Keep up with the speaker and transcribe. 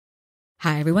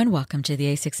Hi, everyone. Welcome to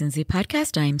the a16z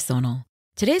podcast. I'm Sonal.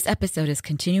 Today's episode is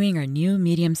continuing our new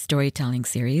medium storytelling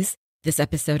series. This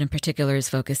episode in particular is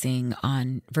focusing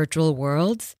on virtual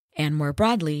worlds and more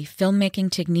broadly, filmmaking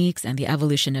techniques and the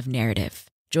evolution of narrative.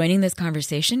 Joining this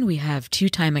conversation, we have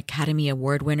two-time Academy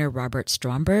Award winner Robert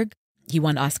Stromberg. He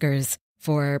won Oscars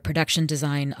for production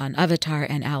design on Avatar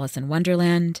and Alice in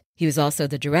Wonderland. He was also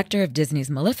the director of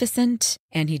Disney's Maleficent,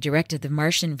 and he directed the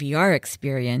Martian VR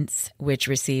experience, which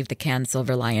received the Cannes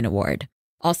Silver Lion Award.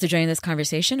 Also joining this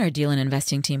conversation are deal and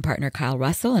investing team partner Kyle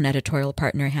Russell and editorial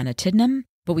partner Hannah Tidnam.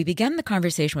 But we began the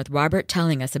conversation with Robert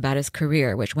telling us about his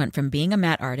career, which went from being a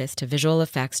matte artist to visual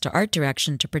effects to art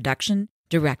direction to production,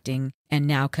 directing, and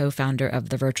now co-founder of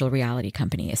the virtual reality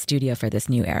company, a studio for this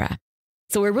new era.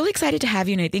 So we're really excited to have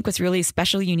you. And I think what's really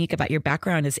special, unique about your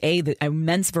background is the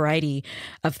immense variety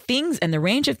of things and the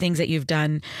range of things that you've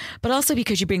done, but also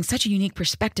because you bring such a unique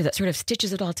perspective that sort of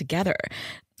stitches it all together.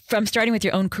 From starting with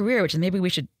your own career, which is maybe we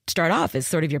should start off as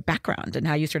sort of your background and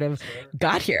how you sort of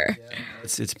got here. Yeah.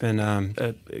 It's been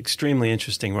an extremely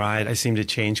interesting ride. I seem to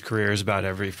change careers about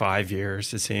every 5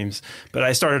 years, it seems. But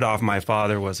I started off, my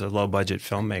father was a low-budget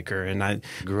filmmaker, and I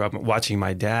grew up watching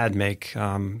my dad make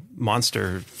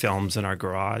monster films in our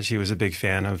garage. He was a big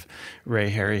fan of Ray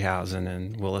Harryhausen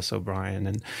and Willis O'Brien.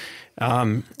 And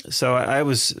so I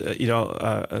was,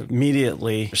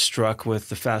 immediately struck with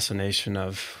the fascination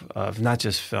of not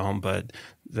just film, but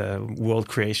the world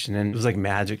creation. And it was like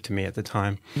magic to me at the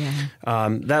time. Yeah.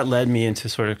 That led me into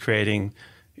sort of creating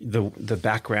the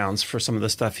backgrounds for some of the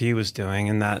stuff he was doing.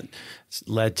 And that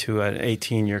led to an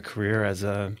 18-year career as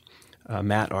a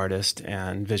matte artist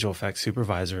and visual effects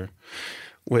supervisor,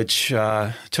 which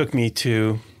took me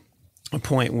to a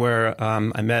point where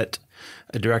I met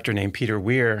a director named Peter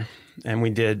Weir, and we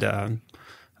did a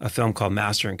film called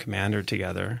Master and Commander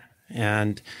together.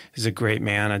 And he's a great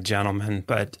man, a gentleman,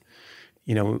 but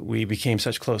we became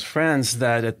such close friends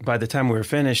that by the time we were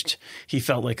finished, he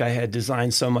felt like I had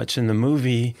designed so much in the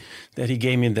movie that he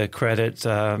gave me the credit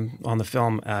on the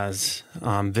film as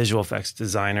visual effects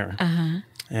designer. Uh-huh.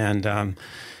 And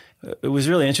it was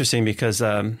really interesting because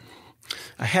I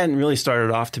hadn't really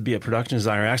started off to be a production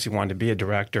designer. I actually wanted to be a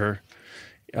director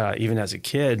even as a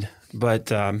kid. But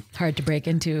hard to break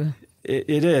into.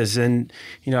 It is. And,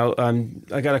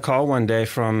 I got a call one day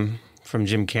from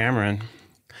Jim Cameron,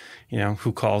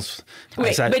 who calls.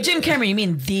 Wait, but Jim Cameron, you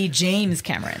mean the James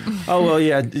Cameron? Oh, well,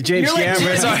 yeah, James You're like,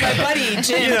 Cameron. My buddy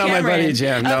Jim Cameron. My buddy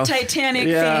Jim. Of Titanic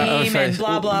fame and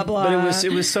blah, blah, blah. But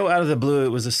it was so out of the blue. It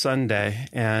was a Sunday,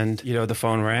 and, the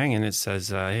phone rang, and it says,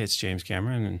 hey, it's James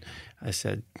Cameron, and I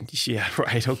said, yeah,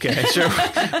 right, okay, sure,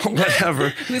 whatever.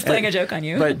 He was playing a joke on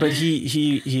you. But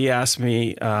he asked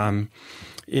me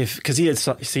because he had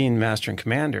seen Master and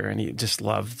Commander, and he just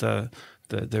loved the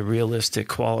realistic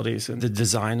qualities and the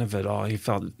design of it all. He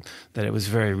felt that it was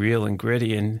very real and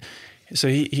gritty. And so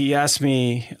he asked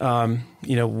me,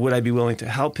 would I be willing to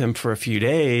help him for a few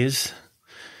days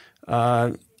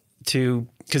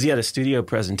because he had a studio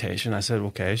presentation. I said,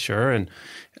 okay, sure. And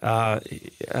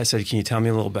I said, can you tell me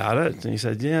a little about it? And he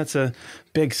said, yeah, it's a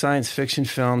big science fiction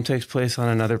film, takes place on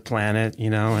another planet,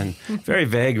 and very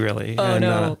vague, really. Oh, and,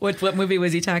 no. What movie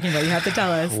was he talking about? You have to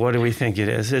tell us. What do we think it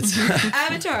is? It's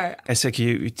Avatar. I said, can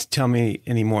you tell me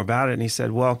any more about it? And he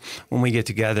said, well, when we get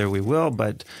together, we will.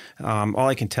 But all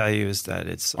I can tell you is that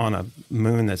it's on a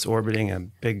moon that's orbiting a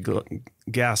big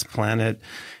gas planet.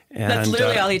 And, that's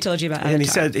literally all he told you about Avatar.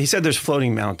 And he said there's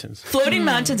floating mountains. Floating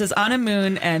mountains is on a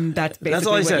moon, and that's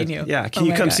basically all he said. He knew. Yeah, can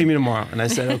you come see me tomorrow? And I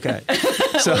said, okay.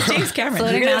 So well, James Cameron.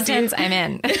 Floating mountains, I'm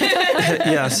in.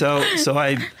 Yeah, so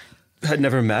I had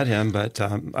never met him, but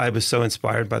I was so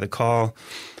inspired by the call,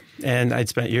 and I'd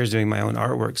spent years doing my own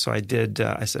artwork. So I did.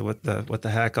 I said, what the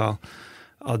heck? I'll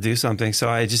do something. So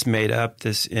I just made up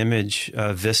this image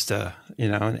vista,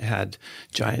 and it had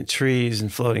giant trees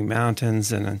and floating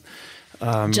mountains and.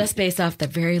 Just based off the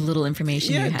very little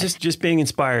information you had. just being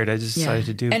inspired. I just decided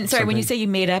to do And sorry, something. when you say you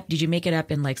made up, did you make it up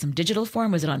in like some digital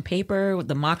form? Was it on paper with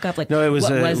the mock-up? Like, no, it was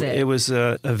what was it? It was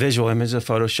a visual image, a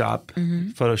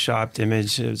photoshopped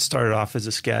image. It started off as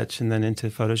a sketch and then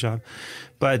into Photoshop.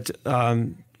 But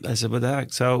I said, what the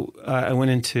heck? So I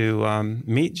went in to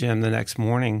meet Jim the next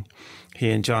morning, he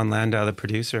and John Landau, the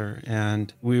producer,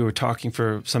 and we were talking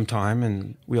for some time,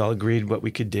 and we all agreed what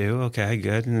we could do. Okay,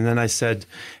 good. And then I said,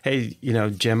 hey,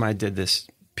 Jim, I did this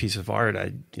piece of art.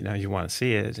 You want to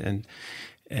see it? And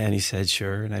he said,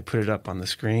 sure. And I put it up on the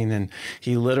screen, and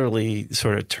he literally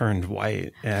sort of turned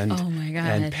white and, oh my God.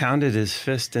 and pounded his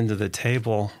fist into the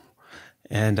table.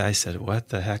 And I said, what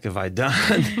the heck have I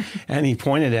done? And he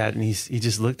pointed at it, and he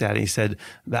just looked at it. And he said,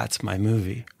 that's my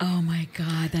movie. Oh, my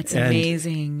God. That's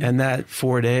amazing. And that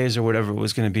 4 days or whatever it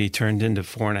was going to be turned into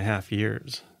 4.5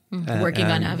 years. Working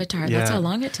on Avatar. Yeah, that's how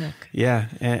long it took. Yeah.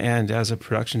 And as a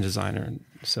production designer.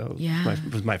 So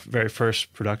it was my very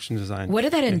first production design. What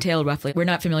did that entail roughly? We're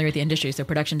not familiar with the industry. So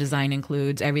production design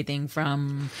includes everything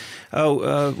from...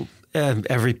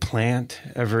 every plant,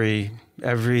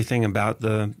 everything about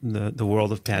the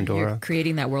world of Pandora. You're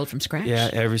creating that world from scratch? Yeah,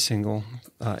 every single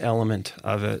element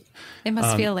of it. It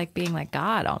must feel like being like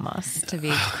God almost, to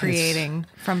be creating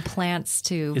from plants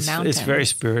to mountains. It's very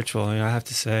spiritual, I have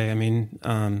to say. I mean,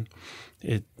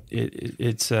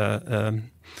 it's a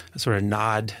sort of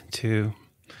nod to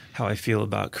how I feel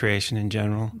about creation in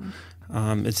general.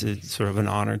 It's sort of an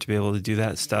honor to be able to do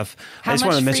that stuff. How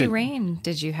much free reign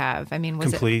did you have? I mean,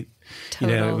 was complete?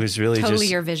 Total, it was really totally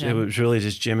just your vision. It was really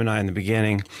just Jim and I in the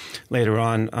beginning. Later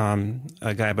on,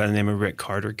 a guy by the name of Rick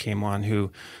Carter came on, who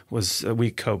was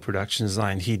we co-production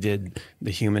design. He did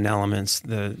the human elements,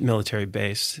 the military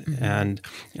base, and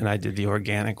I did the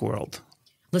organic world.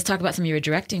 Let's talk about some of your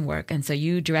directing work. And so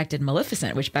you directed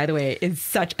Maleficent, which, by the way, is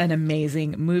such an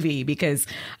amazing movie, because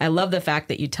I love the fact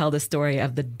that you tell the story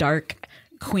of the dark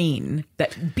queen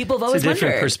that people have always wondered. It's a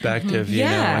different perspective, you know,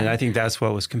 and I think that's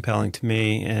what was compelling to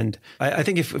me. And I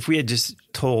think if we had just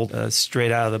told a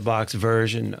straight out of the box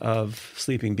version of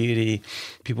Sleeping Beauty,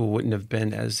 people wouldn't have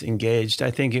been as engaged. I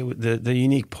think the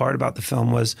unique part about the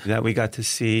film was that we got to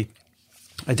see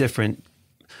a different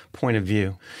point of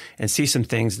view and see some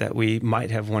things that we might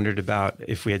have wondered about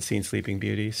if we had seen Sleeping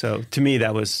Beauty. So to me,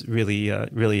 that was really,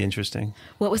 really interesting.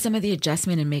 What was some of the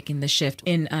adjustment in making the shift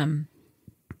in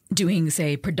doing,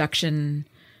 say, production,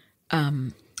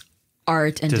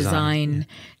 art and design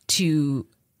to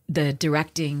the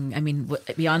directing? I mean,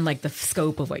 beyond like the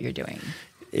scope of what you're doing.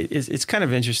 It's kind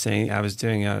of interesting. I was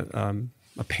doing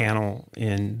a panel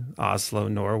in Oslo,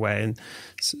 Norway, and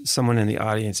someone in the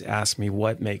audience asked me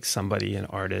what makes somebody an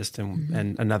artist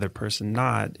and another person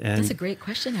not. And that's a great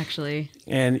question, actually.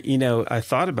 And, you know, I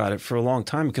thought about it for a long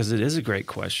time because it is a great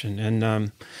question.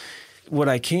 And what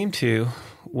I came to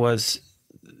was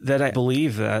that I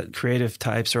believe that creative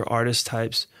types or artist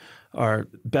types are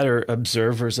better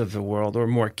observers of the world, or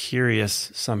more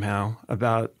curious somehow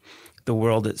about the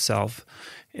world itself.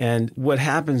 And what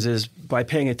happens is, by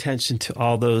paying attention to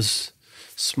all those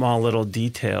small little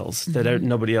details that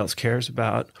nobody else cares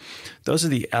about, those are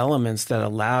the elements that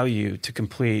allow you to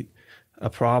complete a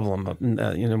problem.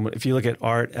 You know, if you look at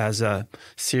art as a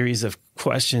series of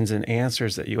questions and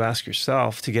answers that you ask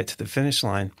yourself to get to the finish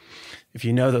line, if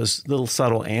you know those little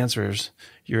subtle answers,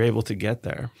 you're able to get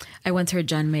there. I once heard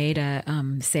John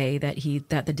Maeda say that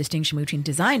the distinction between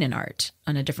design and art,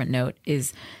 on a different note,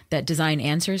 is that design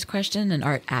answers questions and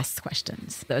art asks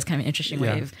questions. That was kind of an interesting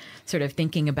way of sort of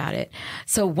thinking about it.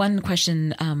 So one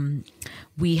question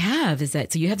we have is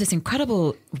that, so you have this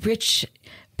incredible, rich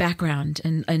background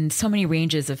and so many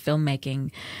ranges of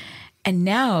filmmaking. And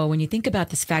now when you think about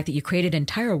this fact that you created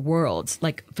entire worlds,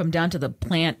 like from down to the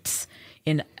plants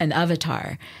in an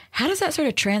Avatar, how does that sort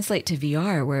of translate to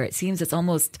VR, where it seems it's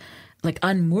almost like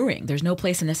unmooring? There's no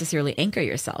place to necessarily anchor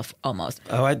yourself almost.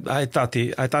 Oh, I thought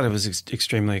it was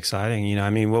extremely exciting. You know,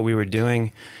 I mean, what we were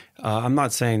doing, I'm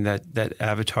not saying that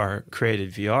Avatar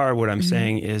created VR. What I'm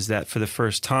saying is that for the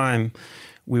first time,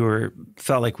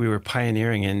 felt like we were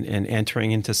pioneering and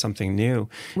entering into something new.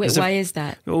 Wait, why is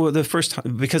that? Well, the first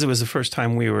time, because it was the first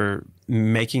time we were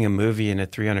making a movie in a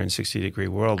 360-degree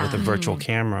world with a virtual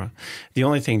camera. The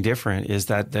only thing different is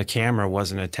that the camera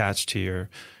wasn't attached to your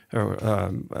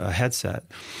a headset.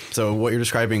 So what you're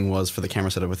describing was, for the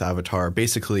camera setup with Avatar,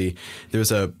 basically there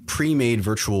was a pre-made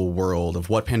virtual world of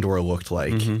what Pandora looked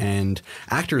like, and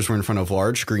actors were in front of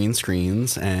large green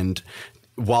screens, and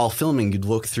while filming, you'd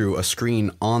look through a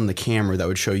screen on the camera that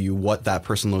would show you what that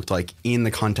person looked like in the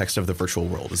context of the virtual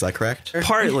world. Is that correct?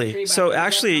 Partly. So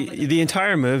actually, the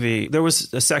entire movie, there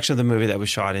was a section of the movie that was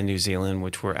shot in New Zealand,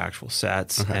 which were actual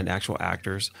sets and actual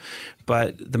actors.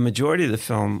 But the majority of the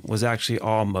film was actually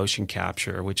all motion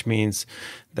capture, which means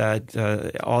that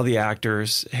all the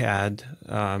actors had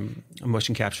a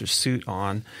motion capture suit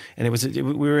on. And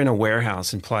we were in a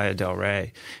warehouse in Playa del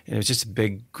Rey. And it was just a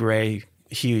big gray,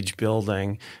 huge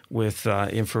building with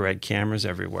infrared cameras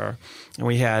everywhere. And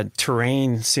we had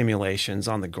terrain simulations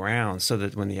on the ground so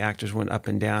that when the actors went up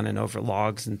and down and over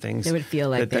logs and things, they would feel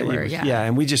like they were, Yeah,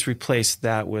 and we just replaced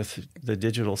that with the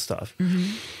digital stuff.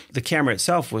 The camera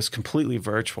itself was completely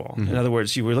virtual. In other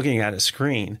words, you were looking at a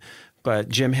screen, but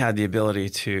Jim had the ability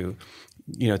to,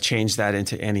 change that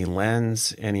into any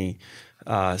lens, any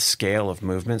scale of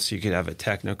movement. So you could have a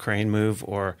techno crane move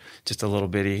or just a little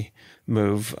bitty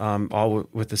move, all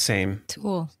with the same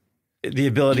tool. The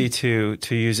ability to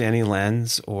use any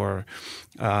lens or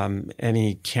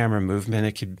any camera movement.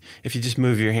 It could, if you just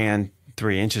move your hand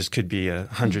 3 inches, could be a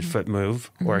 100-foot move,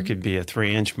 or it could be a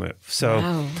 3-inch move.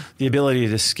 So the ability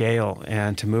to scale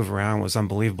and to move around was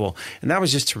unbelievable. And that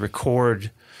was just to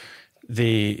record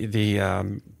the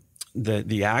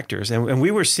actors, and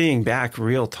we were seeing back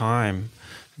real time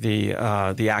the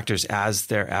actors as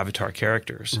their avatar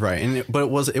characters, right? But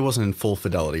it wasn't in full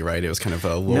fidelity, right? It was kind of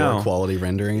a lower quality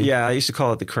rendering. Yeah, I used to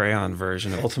call it the crayon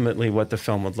version. Ultimately, what the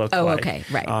film would look like. Oh, okay,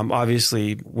 right.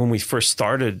 Obviously, when we first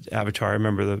started Avatar, I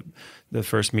remember the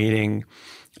first meeting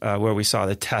where we saw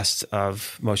the test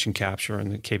of motion capture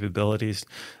and the capabilities.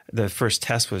 The first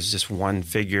test was just one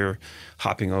figure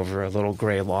hopping over a little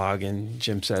gray log, and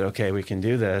Jim said, okay, we can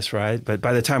do this, right? But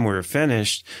by the time we were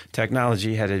finished,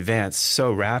 technology had advanced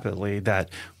so rapidly that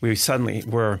we suddenly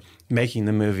were making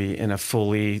the movie in a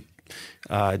fully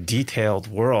detailed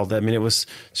world. I mean, it was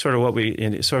sort of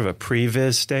in sort of a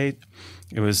pre-viz state.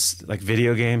 It was like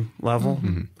video game level.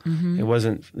 It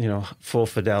wasn't, full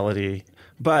fidelity.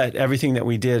 But everything that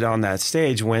we did on that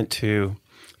stage went to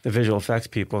the visual effects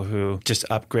people who just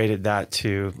upgraded that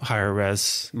to higher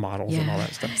res models and all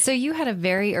that stuff. So you had a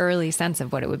very early sense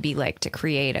of what it would be like to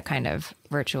create a kind of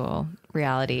virtual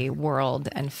reality world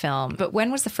and film. But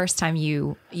when was the first time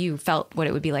you felt what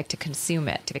it would be like to consume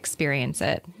it, to experience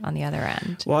it on the other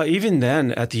end? Well, even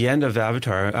then, at the end of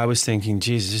Avatar, I was thinking,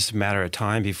 geez, it's just a matter of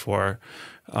time before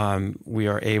we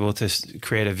are able to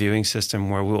create a viewing system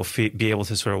where we'll be able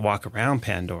to sort of walk around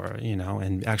Pandora,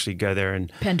 and actually go there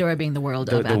and Pandora being the world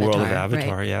of Avatar. The world of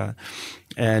Avatar, right? Yeah.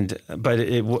 But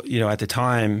at the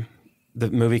time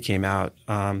the movie came out,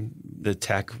 the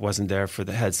tech wasn't there for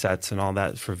the headsets and all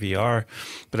that for VR,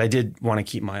 but I did want to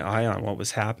keep my eye on what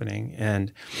was happening,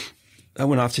 and I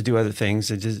went off to do other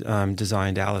things. I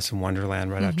designed Alice in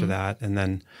Wonderland right after that, and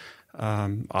then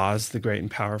Oz the Great and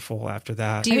Powerful after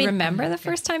that. Do you remember the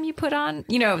first time you put on,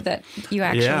 that you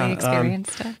actually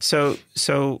experienced it?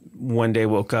 So one day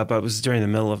woke up, I was during the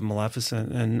middle of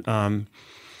Maleficent,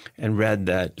 and read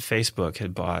that Facebook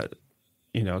had bought,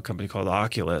 a company called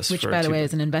Oculus. Which, by the way,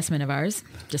 is an investment of ours,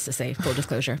 just to say, full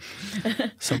disclosure.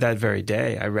 So that very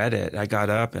day, I read it. I got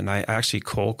up and I actually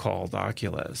cold called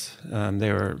Oculus.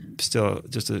 They were still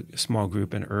just a small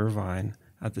group in Irvine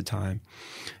at the time,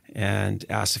 and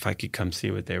asked if I could come see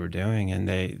what they were doing. And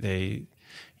they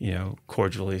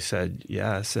cordially said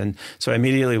yes. And so I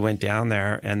immediately went down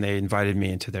there, and they invited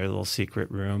me into their little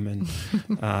secret room. And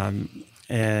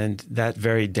and that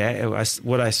very day,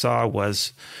 what I saw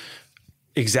was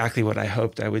exactly what I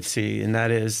hoped I would see. And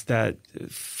that is that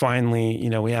finally,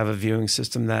 we have a viewing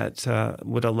system that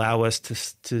would allow us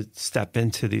to step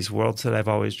into these worlds that I've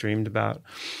always dreamed about.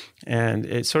 And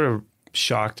it sort of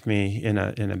shocked me in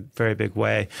a very big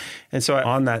way. And so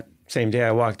on that same day,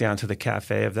 I walked down to the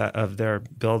cafe of their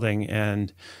building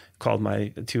and called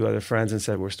my 2 other friends and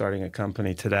said, we're starting a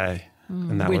company today.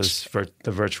 And that was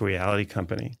the virtual reality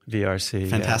company, VRC.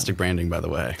 Fantastic branding, by the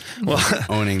way. Well,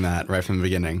 owning that right from the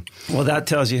beginning. Well, that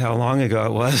tells you how long ago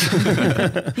it was.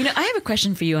 I have a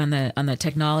question for you on the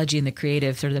technology and the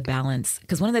creative, sort of the balance.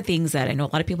 Because one of the things that I know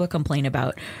a lot of people complain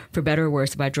about, for better or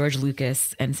worse, about George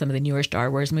Lucas and some of the newer Star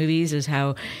Wars movies is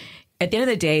how, at the end of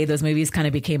the day, those movies kind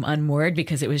of became unmoored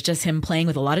because it was just him playing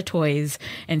with a lot of toys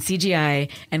and CGI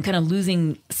and kind of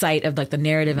losing sight of like the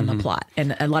narrative and the plot.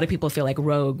 And a lot of people feel like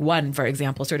Rogue One, for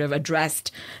example, sort of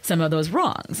addressed some of those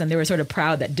wrongs. And they were sort of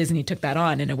proud that Disney took that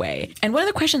on in a way. And one of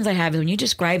the questions I have is when you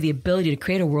describe the ability to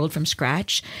create a world from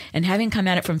scratch and having come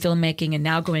at it from filmmaking and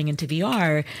now going into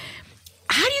VR,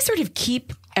 how do you sort of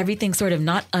keep everything sort of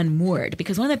not unmoored?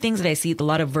 Because one of the things that I see with a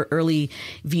lot of early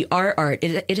VR art,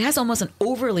 it has almost an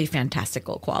overly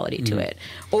fantastical quality to it,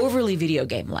 overly video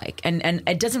game-like. And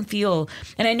it doesn't feel,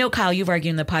 and I know, Kyle, you've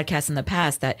argued in the podcast in the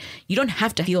past that you don't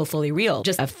have to feel fully real.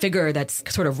 Just a figure that's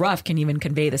sort of rough can even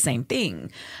convey the same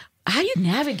thing. How do you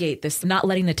navigate this, not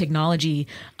letting the technology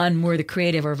unmoor the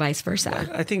creative or vice versa?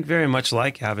 I think very much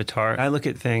like Avatar. I look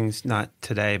at things not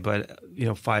today, but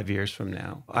 5 years from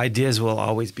now. Ideas will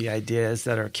always be ideas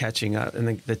that are catching up,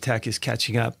 and the tech is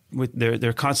catching up.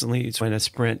 They're constantly in a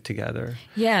sprint together.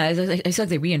 Yeah, it's like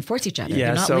they reinforce each other.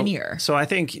 They're not linear. So I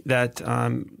think that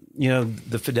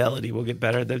the fidelity will get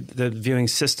better, the viewing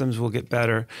systems will get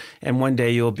better, and one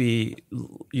day you'll be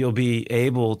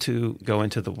able to go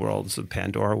into the worlds of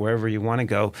Pandora, wherever you want to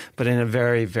go, but in a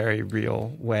very, very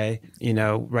real way.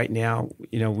 Right now,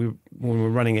 when we're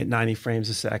running at 90 frames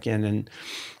a second, and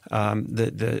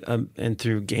and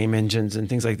through game engines and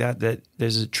things like that, that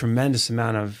there's a tremendous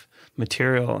amount of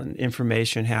material and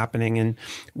information happening. And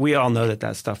we all know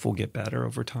that stuff will get better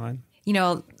over time. You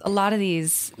know, a lot of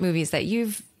these movies that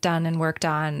you've done and worked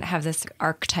on have this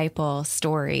archetypal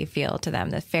story feel to them,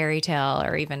 the fairy tale,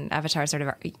 or even Avatar, sort of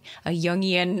a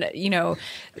Jungian,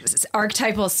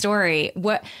 archetypal story.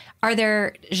 What are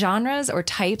there genres or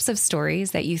types of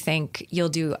stories that you think you'll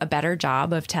do a better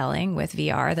job of telling with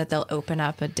VR, that they'll open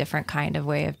up a different kind of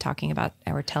way of talking about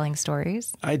or telling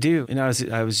stories? I do. And I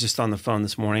was just on the phone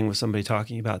this morning with somebody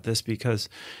talking about this because,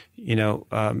 when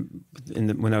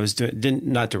I was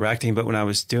not directing, but when I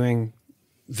was doing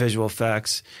visual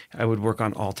effects, I would work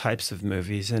on all types of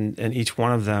movies, and each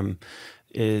one of them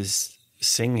is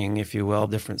singing, if you will,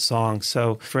 different songs.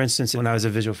 So, for instance, when I was a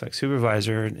visual effects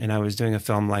supervisor and I was doing a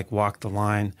film like Walk the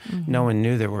Line, no one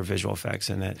knew there were visual effects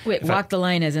in it. Wait, Walk the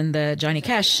Line is in the Johnny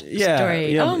Cash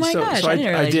story. Yeah, oh my gosh, I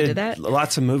didn't realize you did that.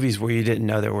 Lots of movies where you didn't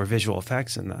know there were visual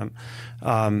effects in them.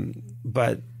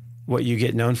 But what you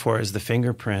get known for is the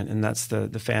fingerprint, and that's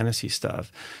the fantasy stuff.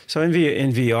 So in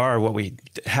VR, what we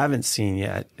haven't seen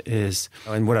yet is,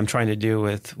 and what I'm trying to do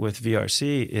with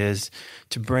VRC is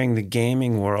to bring the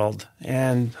gaming world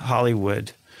and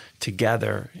Hollywood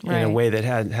together in a way that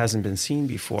hasn't been seen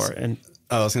before. And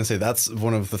I was going to say, that's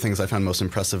one of the things I found most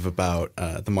impressive about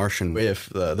The Martian. If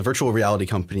the virtual reality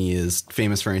company is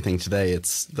famous for anything today,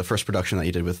 it's the first production that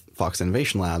you did with Fox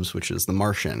Innovation Labs, which is The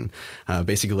Martian,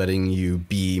 basically letting you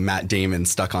be Matt Damon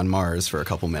stuck on Mars for a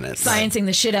couple minutes. Sciencing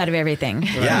the shit out of everything. Yeah,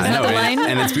 Is that the line?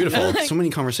 And it's beautiful. So many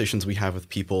conversations we have with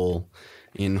people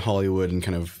in Hollywood and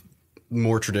kind of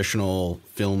more traditional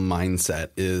film mindset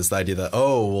is the idea that,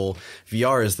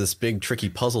 VR is this big tricky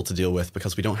puzzle to deal with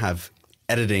because we don't have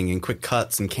editing and quick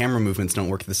cuts and camera movements don't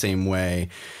work the same way.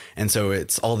 And so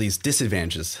it's all these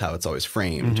disadvantages, how it's always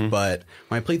framed. Mm-hmm. But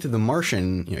when I played through The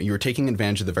Martian, you were taking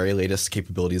advantage of the very latest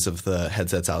capabilities of the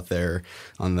headsets out there.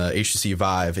 On the HTC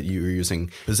Vive, you were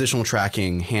using positional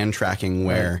tracking, hand tracking,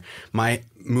 where my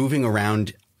moving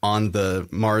around on the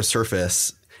Mars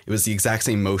surface, it was the exact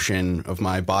same motion of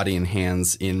my body and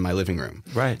hands in my living room.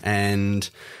 Right. And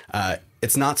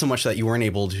it's not so much that you weren't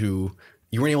able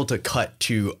to cut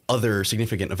to other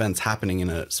significant events happening in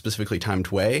a specifically timed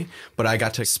way, but I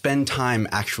got to spend time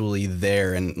actually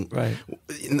there. And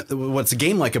what's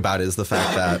game-like about it is the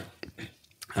fact that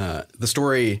the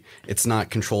story, it's not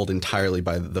controlled entirely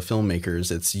by the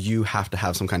filmmakers. It's you have to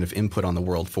have some kind of input on the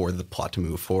world for the plot to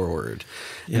move forward.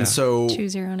 Yeah. And so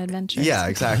choose your own adventure. Yeah,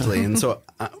 exactly. And so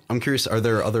I'm curious, are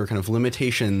there other kind of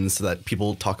limitations that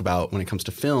people talk about when it comes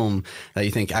to film that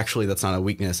you think actually that's not a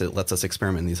weakness? It lets us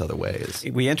experiment in these other ways.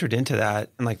 We entered into that,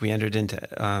 and we entered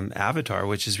into Avatar,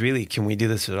 which is really, can we do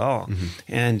this at all? Mm-hmm.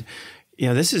 And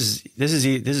this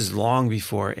is long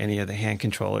before any of the hand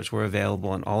controllers were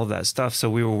available and all of that stuff. So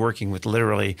we were working with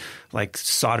literally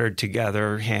soldered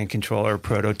together hand controller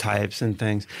prototypes and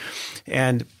things.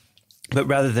 But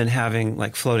rather than having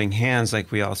floating hands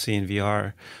like we all see in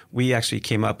VR, we actually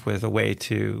came up with a way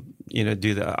to,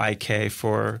 do the IK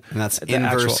for. And that's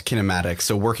inverse kinematics.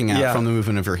 So working out from the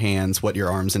movement of your hands, what your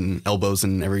arms and elbows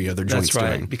and every other joint's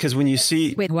doing. Because when you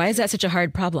see. Wait, why is that such a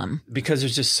hard problem? Because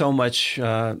there's just so much,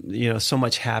 so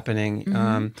much happening.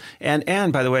 Mm-hmm.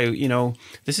 And by the way,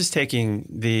 this is taking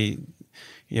the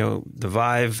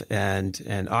Vive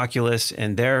and Oculus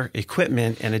and their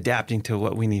equipment and adapting to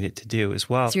what we need it to do as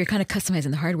well. So you're kind of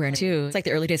customizing the hardware too. It's like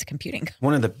the early days of computing.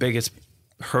 One of the biggest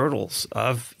hurdles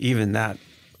of even that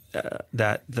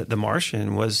the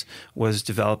Martian was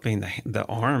developing the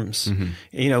arms,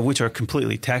 mm-hmm. Which are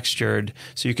completely textured,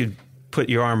 so you could put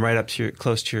your arm right up to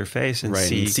close to your face and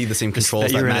see the same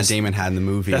controls that Matt Damon had in the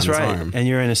movie. That's on his right, arm. And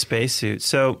you're in a spacesuit.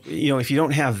 So if you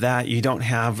don't have that, you don't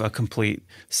have a complete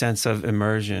sense of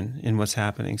immersion in what's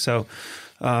happening. So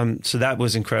that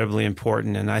was incredibly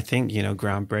important, and I think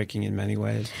groundbreaking in many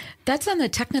ways. That's on the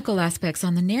technical aspects.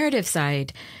 On the narrative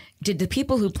side, did the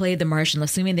people who played The Martian,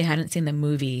 assuming they hadn't seen the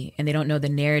movie and they don't know the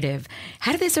narrative,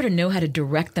 how do they sort of know how to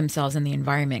direct themselves in the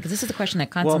environment? Because this is a question I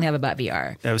constantly have about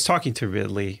VR. I was talking to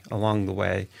Ridley along the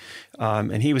way,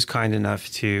 and he was kind enough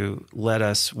to let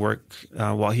us work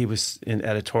while he was in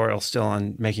editorial still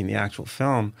on making the actual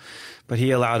film. But he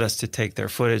allowed us to take their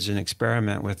footage and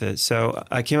experiment with it. So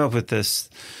I came up with this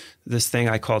thing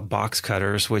I called box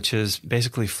cutters, which is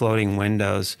basically floating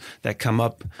windows that come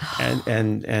up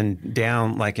and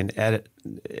down like an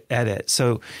edit.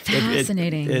 So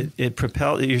Fascinating. it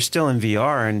propel. You're still in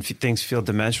VR and things feel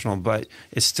dimensional, but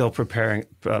it's still propelling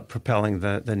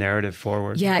the narrative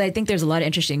forward. Yeah, I think there's a lot of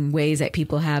interesting ways that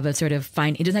people have of sort of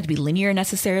it doesn't have to be linear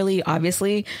necessarily,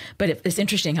 obviously, but it's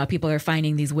interesting how people are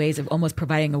finding these ways of almost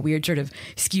providing a weird sort of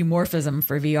skeuomorphism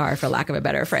for VR, for lack of a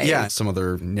better phrase. Yeah, some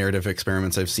other narrative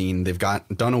experiments I've seen, they've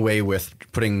done away with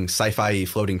putting sci-fi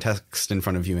floating text in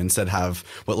front of you, instead have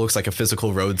what looks like a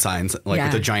physical road sign,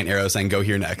 with a giant arrow saying go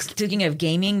here next. Speaking of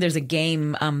gaming, there's a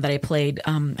game that I played.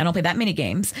 I don't play that many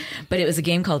games, but it was a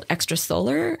game called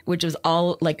Extrasolar, which was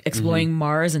all like exploring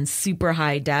Mars in super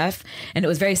high def, and it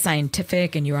was very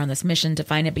scientific, and you were on this mission to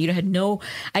find it, but you had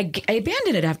I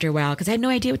abandoned it after a while because I had no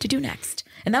idea what to do next.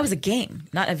 And that was a game,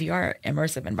 not a VR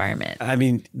immersive environment. I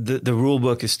mean, the rule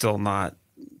book is still not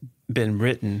been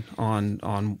written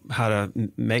on how to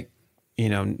make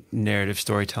narrative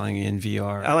storytelling in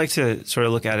VR. I like to sort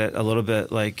of look at it a little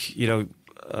bit like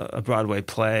a Broadway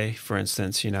play, for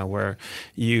instance, where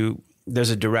there's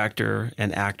a director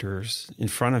and actors in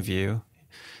front of you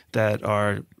that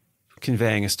are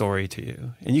conveying a story to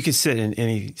you, and you can sit in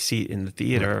any seat in the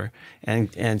theater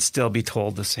and still be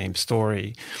told the same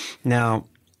story. Now,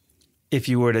 if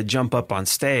you were to jump up on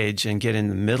stage and get in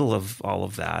the middle of all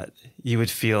of that, you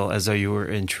would feel as though you were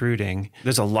intruding.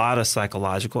 There's a lot of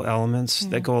psychological elements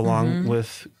that go along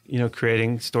with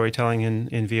creating storytelling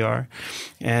in VR,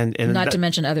 and not to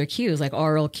mention other cues like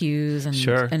oral cues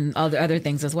and other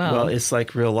things as well. Well, it's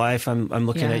like real life. I'm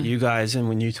looking at you guys, and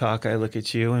when you talk, I look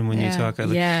at you, and when you talk, I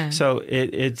look. Yeah. So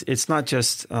it's not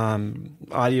just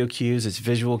audio cues; it's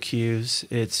visual cues.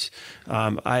 It's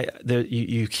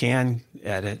you can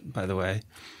edit, by the way.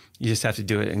 You just have to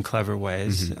do it in clever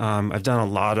ways. I've done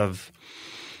a lot of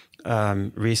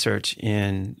research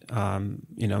in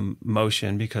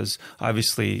motion, because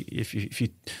obviously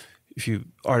if you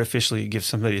artificially give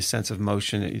somebody a sense of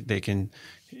motion, they can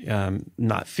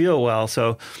not feel well.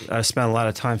 So I spent a lot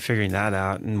of time figuring that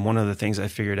out. And one of the things I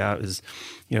figured out is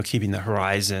keeping the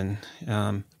horizon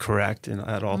correct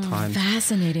at all times.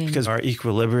 Fascinating. Because our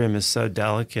equilibrium is so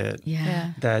delicate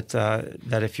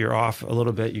that if you're off a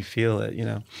little bit, you feel it.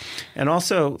 And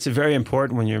also it's very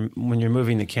important when you're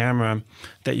moving the camera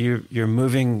that you're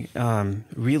moving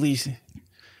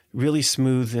really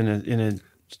smooth in a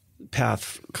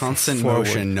path, constant forward.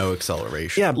 Motion, no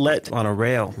acceleration. Yeah, on a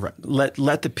rail. Right.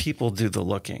 Let the people do the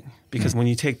looking, because when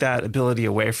you take that ability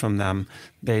away from them,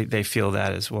 they feel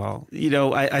that as well.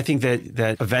 I think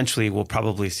that eventually we'll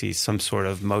probably see some sort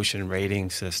of motion rating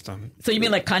system. So you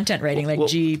mean like content rating, like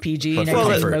GPG and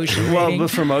motion rating? Well,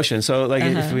 but for motion. So like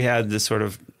if we had this sort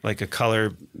of like a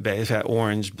color base, had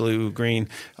orange, blue, green.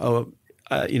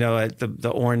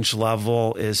 The orange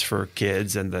level is for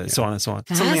kids, and so on and so on.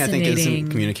 Something I think isn't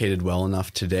communicated well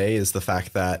enough today is the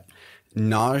fact that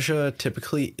nausea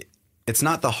typically, it's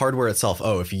not the hardware itself.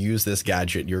 Oh, if you use this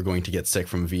gadget, you're going to get sick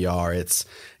from VR. It's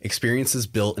experiences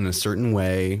built in a certain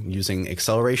way, using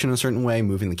acceleration in a certain way,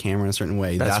 moving the camera in a certain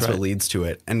way. That's what leads to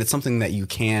it. And it's something that you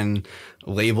can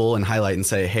label and highlight and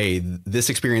say, hey, this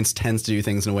experience tends to do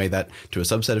things in a way that to a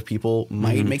subset of people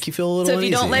might make you feel a little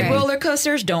uneasy. So if you don't like roller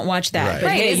coasters, don't watch that.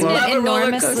 Right. Isn't it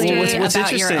enormously what's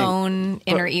about your own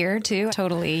inner ear too?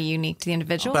 Totally unique to the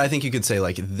individual. But I think you could say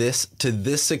like this to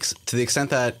the extent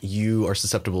that you are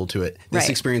susceptible to it, this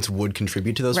experience would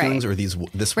contribute to those feelings, or this right.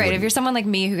 wouldn't. If you're someone like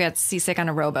me who gets seasick on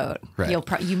a rowboat,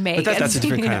 you may. But that's a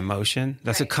different kind of motion.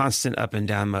 That's a constant up and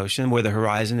down motion where the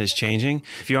horizon is changing.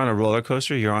 If you're on a roller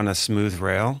coaster, you're on a smooth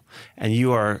rail, and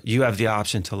you have the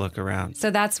option to look around.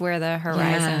 So that's where the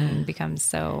horizon becomes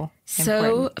so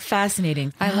important.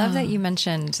 Fascinating. I love that you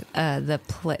mentioned the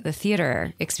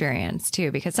theater experience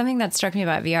too, because something that struck me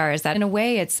about VR is that in a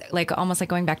way it's like almost like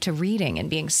going back to reading and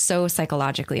being so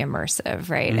psychologically immersive,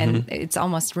 right? And it's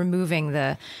almost removing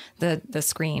the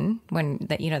screen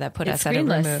that put us at a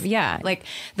remove. Yeah, like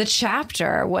the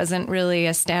chapter wasn't really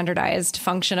a standardized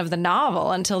function of the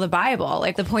novel until the Bible.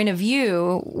 Like the point of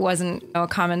view wasn't a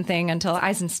common thing until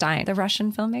Eisenstein, the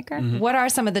Russian filmmaker. What are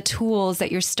some of the tools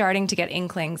that you're starting to get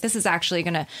inklings? This is actually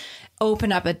going to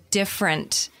open up a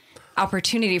different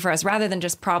opportunity for us, rather than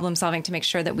just problem solving to make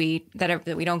sure that we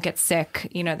don't get sick,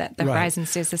 that the horizon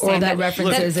stays the same. Or that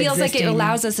references feels existing. like it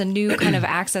allows us a new kind of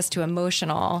access to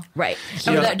emotional. Right.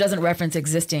 Or that doesn't reference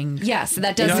existing. Yes,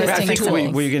 that does I existing think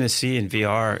tools. what you're going to see in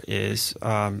VR is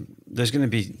there's going to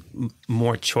be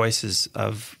more choices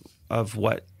of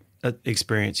what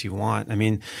experience you want. I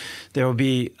mean, there will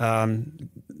be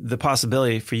the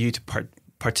possibility for you to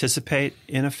participate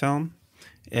in a film,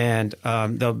 and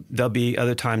there'll be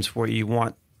other times where you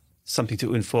want something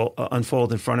to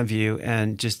unfold in front of you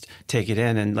and just take it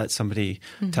in and let somebody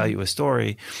tell you a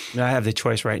story. And I have the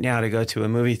choice right now to go to a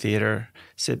movie theater,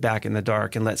 sit back in the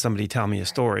dark and let somebody tell me a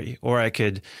story. Or I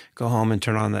could go home and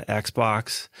turn on the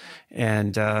Xbox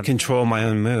and control my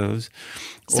own moves.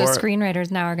 So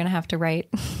screenwriters now are going to have to write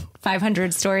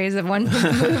 500 stories of one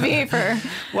movie for...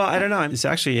 Well, I don't know. It's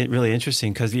actually really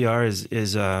interesting because VR is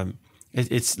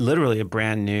it's literally a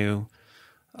brand new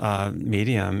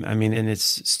medium. I mean, and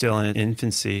it's still in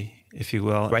infancy, if you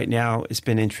will. Right now, it's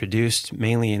been introduced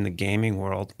mainly in the gaming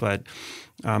world, but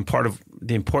part of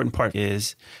the important part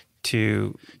is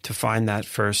to find that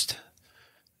first,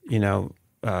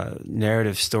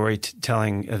 narrative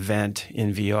storytelling event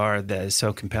in VR that is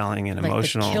so compelling and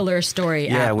emotional. The killer story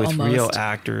app with almost. Real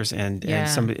actors and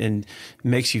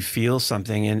makes you feel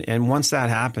something. And once that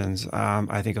happens,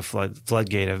 I think a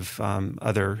floodgate of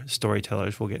other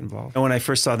storytellers will get involved. And when I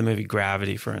first saw the movie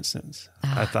Gravity, for instance,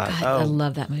 I thought, God, I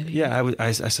love that movie. Yeah,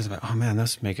 I said, oh man,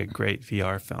 this make a great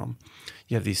VR film.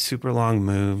 You have these super long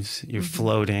moves. You're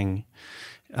floating.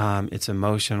 It's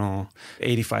emotional.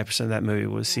 85% of that movie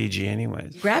was CG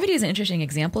anyways. Gravity is an interesting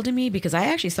example to me because I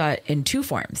actually saw it in two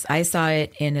forms. I saw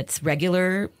it in its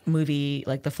regular movie,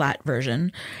 like the flat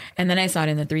version, and then I saw it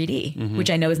in the 3D, which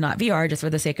I know is not VR, just for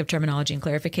the sake of terminology and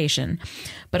clarification.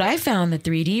 But I found the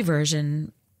 3D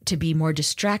version to be more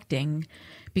distracting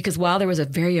because while there was a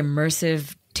very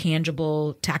immersive,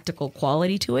 tangible, tactical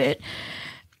quality to it,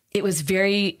 it was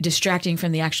very distracting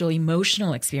from the actual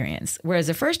emotional experience. Whereas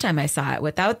the first time I saw it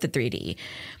without the 3D,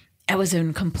 I was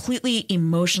completely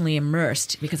emotionally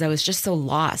immersed because I was just so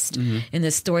lost in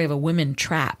this story of a woman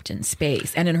trapped in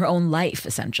space and in her own life,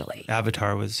 essentially.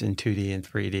 Avatar was in 2D and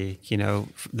 3D.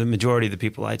 The majority of the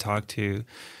people I talked to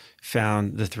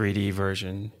found the 3D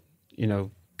version,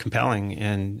 compelling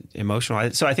and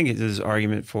emotional. So I think there's an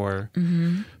argument for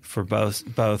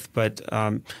both. But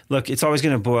look, it's always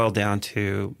going to boil down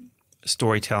to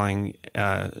storytelling,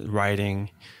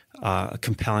 writing,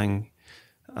 compelling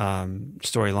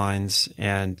storylines,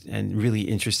 and really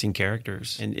interesting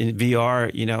characters. And in VR,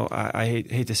 I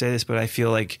hate to say this, but I feel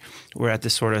like we're at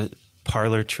this sort of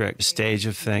parlor trick stage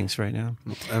of things right now.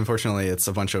 Unfortunately, it's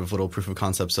a bunch of little proof of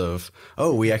concepts of,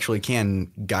 we actually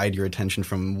can guide your attention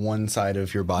from one side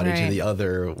of your body to the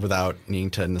other without needing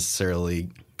to necessarily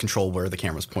control where the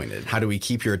camera's pointed. How do we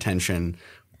keep your attention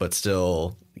but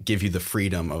still give you the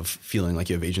freedom of feeling like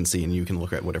you have agency and you can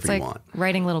look at whatever you want?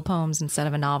 Writing little poems instead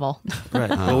of a novel. Right.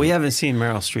 Well, we haven't seen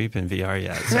Meryl Streep in VR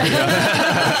yet. So.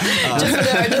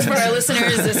 Just for our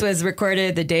listeners, this was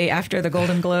recorded the day after the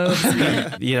Golden Globes.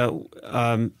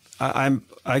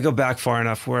 I go back far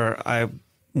enough where I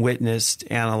witnessed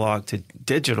analog to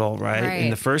digital, right? In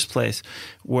the first place,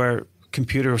 where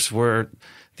computers were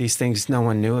these things no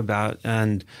one knew about.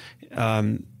 And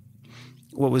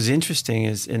what was interesting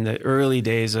is in the early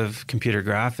days of computer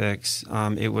graphics,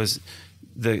 it was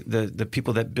the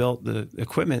people that built the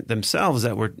equipment themselves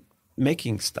that were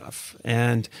making stuff.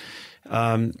 And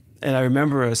I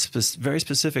remember a very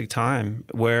specific time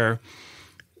where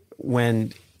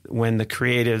when the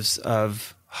creatives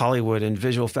of Hollywood and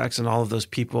visual effects and all of those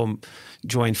people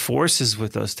joined forces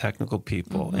with those technical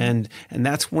people. And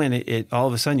that's when it all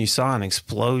of a sudden you saw an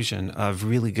explosion of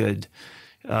really good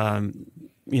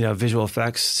visual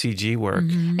effects, CG work.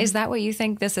 Is that what you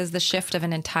think this is the shift of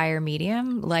an entire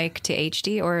medium, like to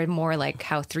HD, or more like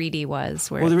how 3D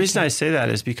was? Well, the reason I say that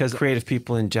is because creative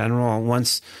people in general,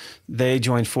 once they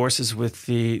join forces with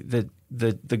the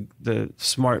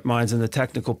smart minds and the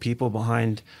technical people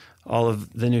behind all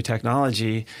of the new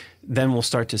technology, then we'll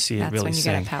start to see it really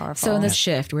sing. Get it powerful. So in this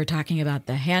shift, we're talking about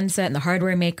the handset and the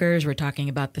hardware makers. We're talking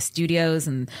about the studios,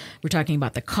 and we're talking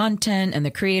about the content and the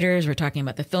creators. We're talking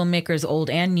about the filmmakers, old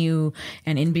and new,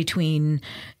 and in between.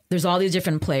 There's all these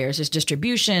different players. There's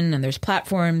distribution and there's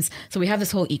platforms. So we have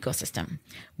this whole ecosystem.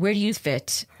 Where do you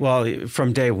fit? Well,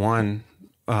 from day one,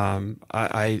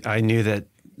 I knew that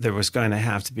there was going to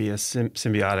have to be a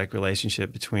symbiotic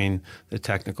relationship between the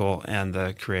technical and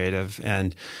the creative.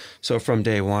 And so from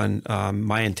day one,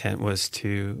 my intent was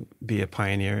to be a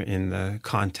pioneer in the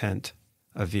content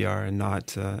of VR and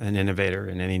not an innovator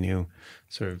in any new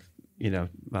sort of,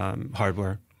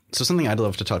 hardware. So something I'd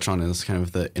love to touch on is kind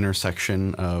of the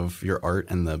intersection of your art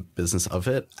and the business of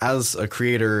it. As a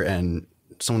creator and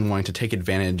someone wanting to take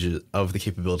advantage of the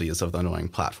capabilities of the underlying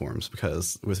platforms,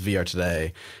 because with VR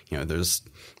today, there's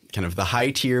kind of the high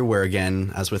tier where,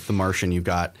 again, as with the Martian, you've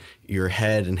got your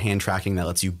head and hand tracking that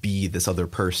lets you be this other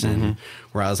person.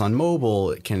 Whereas on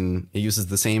mobile, it uses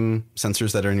the same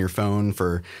sensors that are in your phone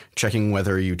for checking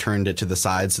whether you turned it to the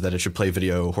side so that it should play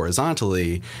video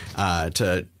horizontally,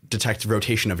 to detect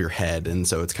rotation of your head. And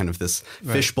so it's kind of this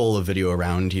fishbowl of video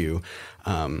around you.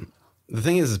 The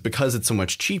thing is because it's so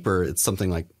much cheaper, it's something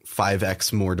like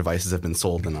 5x more devices have been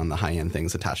sold than on the high-end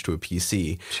things attached to a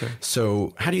PC. Sure.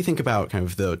 So how do you think about kind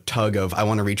of the tug of I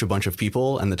want to reach a bunch of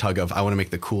people and the tug of I want to make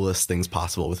the coolest things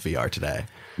possible with VR today?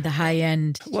 The high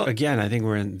end. Well, again, I think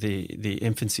we're in the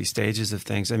infancy stages of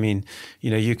things. I mean,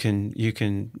 you can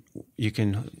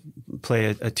play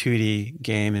a 2D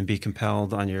game and be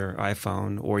compelled on your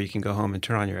iPhone, or you can go home and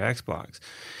turn on your Xbox.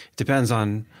 It depends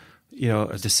on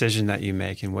a decision that you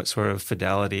make and what sort of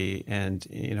fidelity and,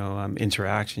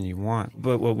 interaction you want.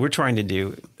 But what we're trying to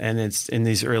do, and it's in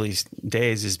these early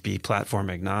days, is be platform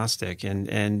agnostic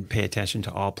and pay attention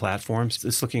to all platforms.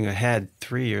 It's looking ahead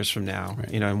 3 years from now,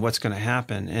 and what's going to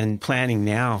happen, and planning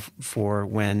now for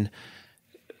when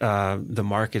the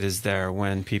market is there,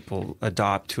 when people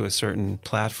adopt to a certain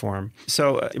platform.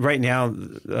 So right now,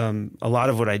 a lot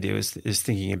of what I do is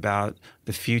thinking about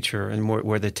the future and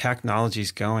where the technology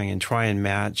is going, and try and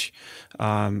match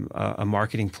a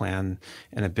marketing plan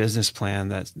and a business plan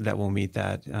that will meet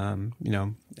that,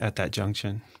 at that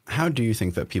junction. How do you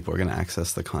think that people are going to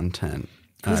access the content?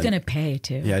 Who's going to pay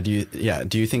too? Yeah. Do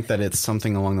you think that it's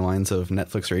something along the lines of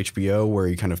Netflix or HBO where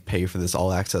you kind of pay for this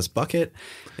all access bucket?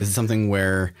 Is it something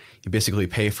where you basically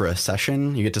pay for a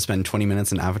session? You get to spend 20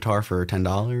 minutes in Avatar for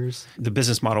 $10? The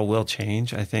business model will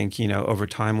change. I think, over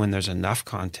time, when there's enough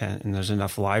content and there's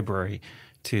enough library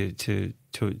to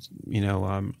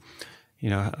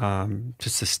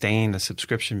sustain a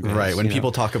subscription base. Right. When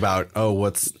people talk about,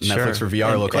 what's Netflix for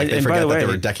VR look like, they forget that there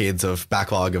were decades of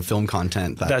backlog of film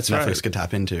content that Netflix could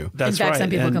tap into. In fact, some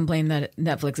people complain that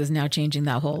Netflix is now changing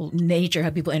that whole nature,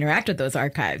 how people interact with those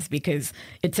archives, because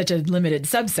it's such a limited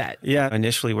subset. Yeah.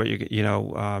 Initially, where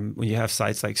when you have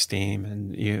sites like Steam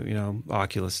and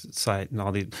Oculus site and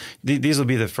all these will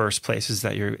be the first places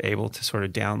that you're able to sort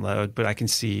of download. But I can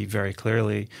see very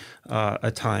clearly a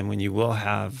time when you will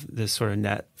have this sort of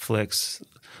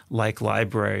Netflix-like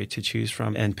library to choose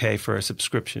from and pay for a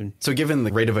subscription. So given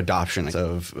the rate of adoption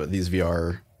of these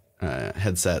VR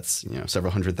headsets, several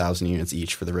 100,000 units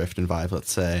each for the Rift and Vive,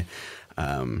 let's say,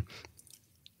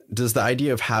 does the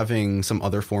idea of having some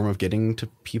other form of getting to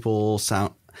people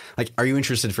sound like, are you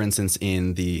interested, for instance,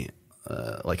 in the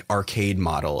arcade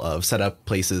model of set up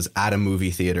places at a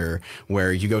movie theater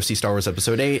where you go see Star Wars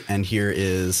Episode 8 and here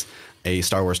is a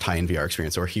Star Wars tie-in VR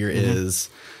experience, or here is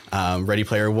Ready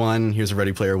Player One, here's a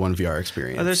Ready Player One VR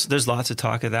experience. There's lots of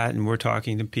talk of that, and we're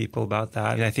talking to people about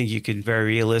that. And I think you could very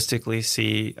realistically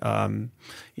see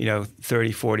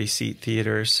 30, 40 seat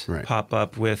theaters pop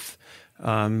up with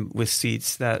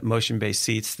seats, that motion-based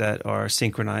seats that are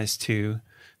synchronized to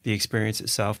the experience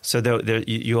itself. So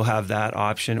you'll have that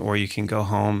option, or you can go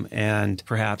home and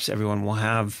perhaps everyone will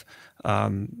have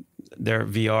their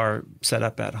VR set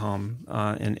up at home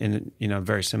in a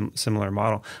very similar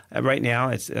model. Right now,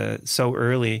 it's so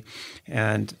early,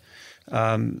 and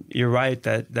you're right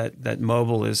that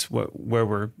mobile is where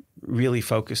we're really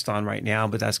focused on right now,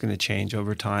 but that's going to change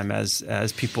over time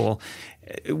as people.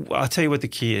 I'll tell you what the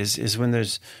key is when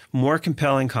there's more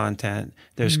compelling content,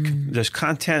 there's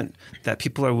content that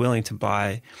people are willing to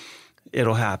buy.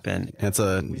 It'll happen. It's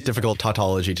a difficult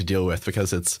tautology to deal with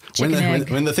because it's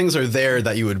when the things are there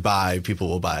that you would buy, people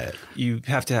will buy it. You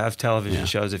have to have television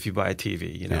shows if you buy a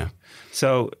TV, Yeah.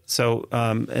 So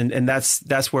and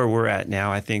that's where we're at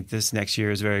now. I think this next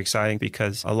year is very exciting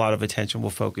because a lot of attention will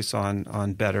focus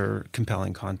on better,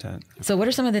 compelling content. So what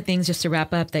are some of the things, just to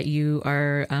wrap up, that you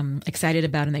are excited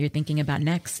about and that you're thinking about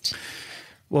next?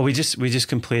 Well, we just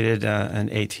completed an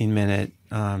 18-minute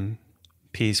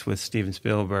piece with Steven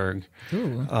Spielberg,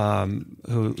 who I'm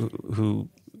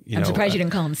surprised you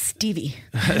didn't call him Stevie.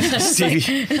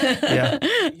 Stevie, yeah.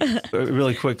 A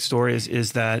really quick story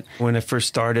is that when I first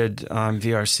started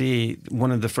VRC,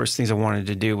 one of the first things I wanted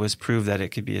to do was prove that it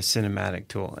could be a cinematic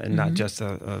tool and not just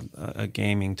a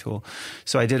gaming tool.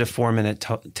 So I did a 4-minute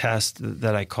test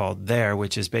that I called There,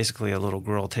 which is basically a little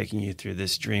girl taking you through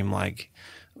this dreamlike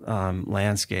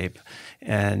landscape,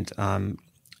 and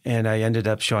I ended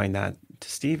up showing that to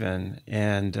Stephen,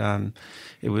 and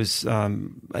it was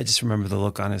I just remember the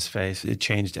look on his face. It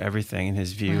changed everything in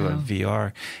his view of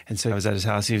VR. And so I was at his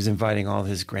house. He was inviting all of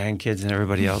his grandkids and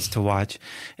everybody else to watch,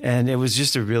 and it was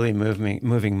just a really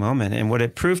moving moment. And what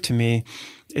it proved to me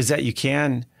is that you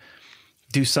can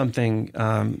do something,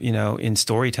 in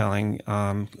storytelling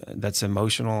that's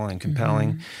emotional and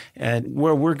compelling. And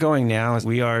where we're going now is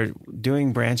we are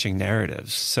doing branching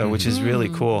narratives, so which is really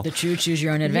cool. The true choose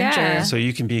your own adventure. Yeah. So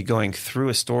you can be going through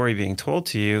a story being told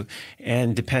to you,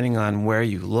 and depending on where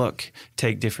you look,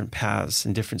 take different paths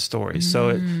and different stories.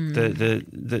 So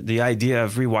the idea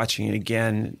of rewatching it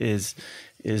again is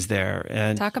there.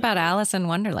 And Talk about Alice in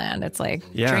Wonderland. It's like,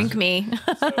 drink me.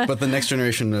 But the next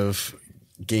generation of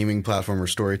gaming platform or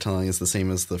storytelling is the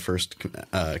same as the first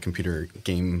computer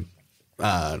game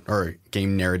or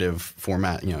game narrative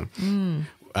format.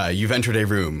 You've entered a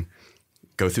room.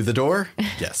 Go through the door?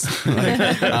 Yes.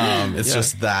 It's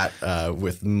just that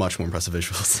with much more impressive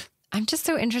visuals. I'm just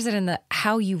so interested in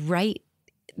how you write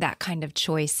that kind of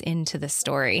choice into the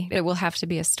story. It will have to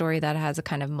be a story that has a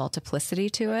kind of multiplicity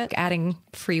to it. Adding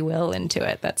free will into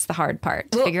it, that's the hard part.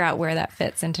 To figure out where that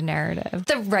fits into narrative.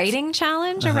 The writing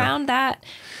challenge around that,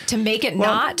 to make it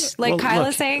Kyle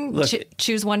is saying,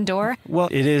 choose one door. Well,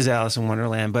 it is Alice in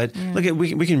Wonderland, but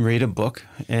we can read a book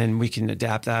and we can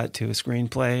adapt that to a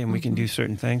screenplay, and we can do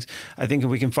certain things. I think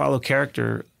we can follow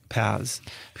character paths,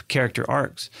 character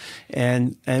arcs,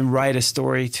 and write a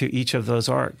story to each of those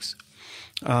arcs.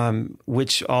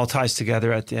 Which all ties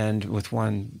together at the end with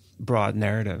one broad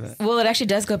narrative. Well, it actually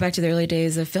does go back to the early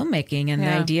days of filmmaking and the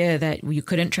idea that you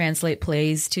couldn't translate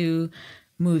plays to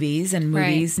movies and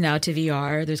movies now to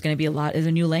VR. There's going to be there's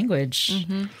a new language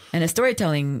and a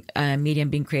storytelling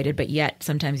medium being created, but yet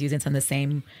sometimes using some of the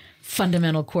same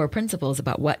fundamental core principles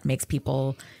about what makes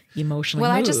people emotionally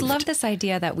moved. I just love this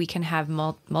idea that we can have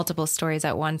multiple stories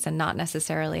at once and not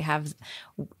necessarily have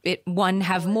one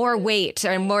have more weight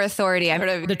or more authority.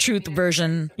 The truth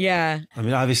version. Yeah. I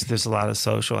mean, obviously there's a lot of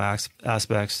social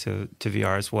aspects to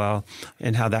VR as well,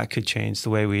 and how that could change the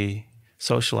way we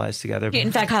socialize together.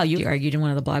 In fact, Kyle, you argued in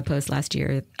one of the blog posts last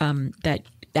year that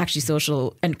actually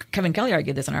social, and Kevin Kelly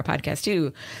argued this on our podcast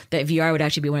too, that VR would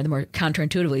actually be one of the more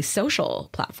counterintuitively social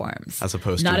platforms. As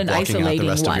opposed not to an blocking out isolating the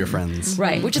rest one. of your friends.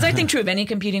 Right, which is I think true of any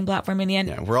computing platform in the end.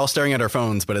 Yeah, we're all staring at our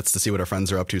phones, but it's to see what our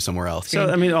friends are up to somewhere else. So,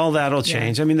 I mean, all that'll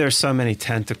change. I mean, there's so many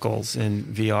tentacles in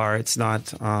VR. It's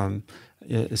not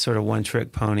sort of one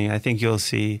trick pony. I think you'll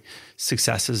see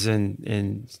successes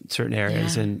in certain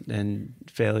areas and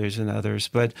failures in others.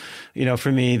 But,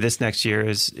 for me, this next year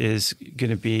is going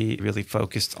to be really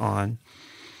focused on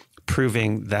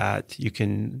proving that you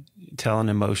can tell an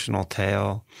emotional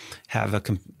tale, have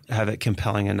it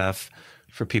compelling enough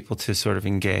for people to sort of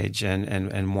engage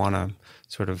and want to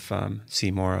sort of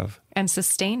see more of. And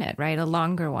sustain it, right? A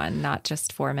longer one, not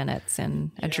just 4 minutes in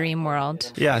a dream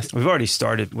world. Yeah, we've already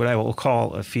started what I will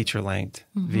call a feature-length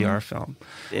VR film.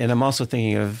 And I'm also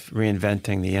thinking of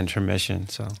reinventing the intermission.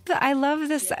 So I love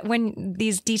this, when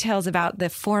these details about the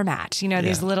format,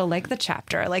 these little, like the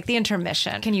chapter, like the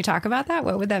intermission. Can you talk about that?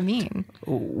 What would that mean?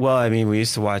 Well, I mean, we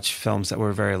used to watch films that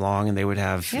were very long and they would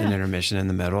have an intermission in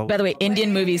the middle. By the way,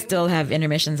 Indian movies still have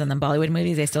intermissions, and then Bollywood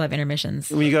movies, they still have intermissions.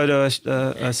 When you go to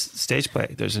a stage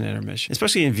play, there's an intermission.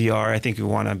 Especially in VR, I think we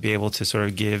want to be able to sort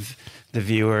of give the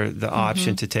viewer the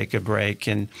option to take a break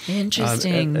and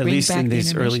interesting. At least in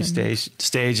these early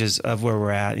stages of where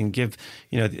we're at, and give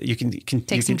you can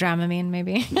take some Dramamine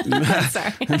maybe.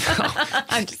 Sorry,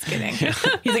 I'm just kidding. Yeah.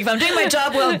 He's like, if I'm doing my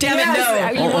job well, damn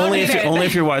it, no. Only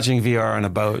if you're watching VR on a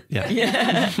boat.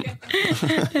 Yeah.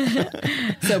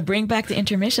 So bring back the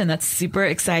intermission. That's super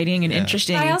exciting and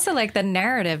interesting. I also like the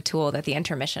narrative tool that the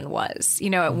intermission was.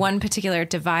 At one particular,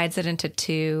 it divides it into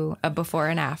two, a before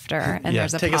and after, and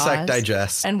there's a take pause. A sec,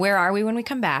 digest. And where are we when we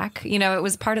come back? It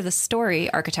was part of the story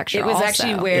architecture. It was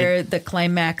actually where the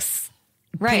climax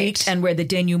peaked and where the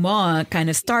denouement kind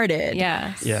of started.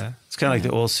 Yeah. Yeah. It's kind of like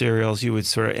the old serials. You would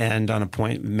sort of end on a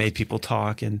point, made people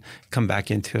talk and come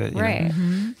back into it. Right.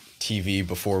 TV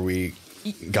before we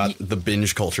got the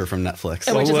binge culture from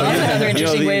Netflix. Which is also another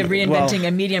interesting way of reinventing a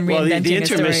medium, reinventing a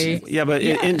story. Yeah, but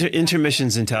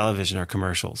intermissions in television are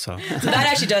commercials. So that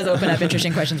actually does open up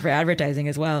interesting questions for advertising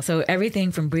as well. So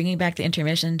everything from bringing back the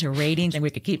intermission to ratings, and we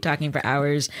could keep talking for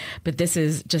hours, but this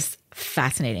is just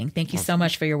fascinating. Thank you so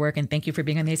much for your work, and thank you for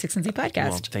being on the A16Z podcast.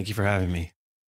 Well, thank you for having me.